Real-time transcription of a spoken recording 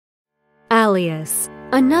Alius,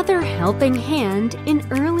 another helping hand in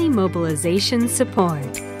early mobilization support.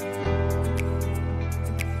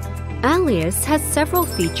 Alius has several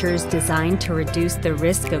features designed to reduce the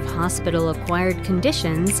risk of hospital-acquired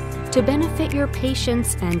conditions to benefit your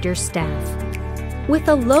patients and your staff. With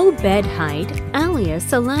a low bed height,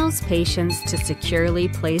 Alius allows patients to securely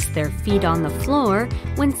place their feet on the floor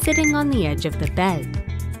when sitting on the edge of the bed.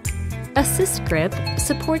 Assist Grip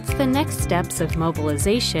supports the next steps of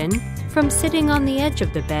mobilization from sitting on the edge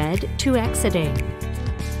of the bed to exiting.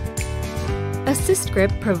 Assist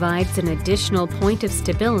Grip provides an additional point of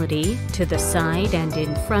stability to the side and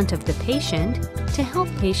in front of the patient to help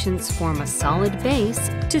patients form a solid base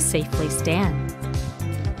to safely stand.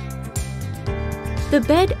 The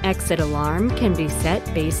bed exit alarm can be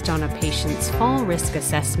set based on a patient's fall risk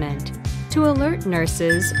assessment to alert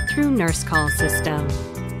nurses through Nurse Call system.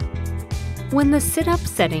 When the sit-up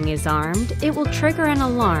setting is armed, it will trigger an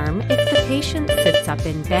alarm if the patient sits up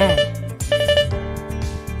in bed.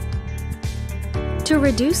 To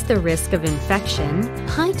reduce the risk of infection,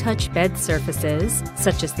 high-touch bed surfaces,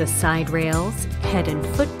 such as the side rails, head and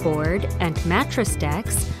footboard, and mattress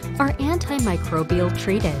decks, are antimicrobial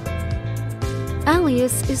treated.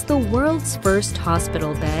 Alius is the world's first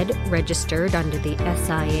hospital bed registered under the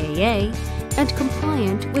SIAA and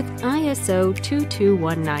compliant with ISO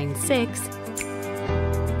 22196.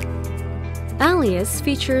 Alius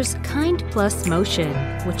features Kind Plus Motion,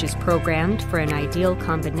 which is programmed for an ideal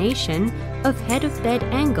combination of head-of-bed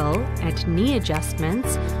angle and knee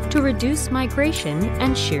adjustments to reduce migration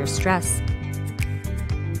and shear stress.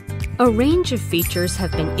 A range of features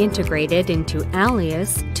have been integrated into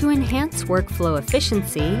Alius to enhance workflow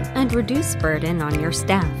efficiency and reduce burden on your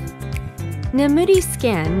staff. Namudi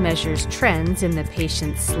Scan measures trends in the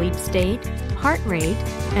patient's sleep state, heart rate,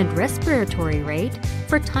 and respiratory rate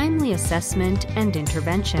for timely assessment and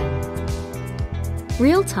intervention.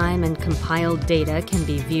 Real-time and compiled data can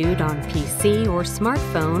be viewed on PC or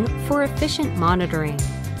smartphone for efficient monitoring.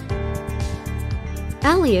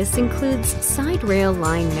 Alius includes side rail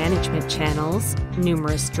line management channels,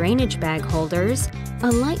 numerous drainage bag holders,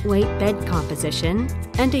 a lightweight bed composition,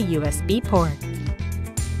 and a USB port.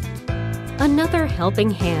 Another helping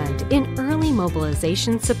hand in early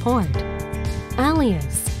mobilization support.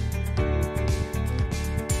 Alius.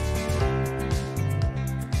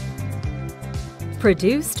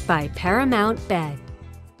 Produced by Paramount Bed.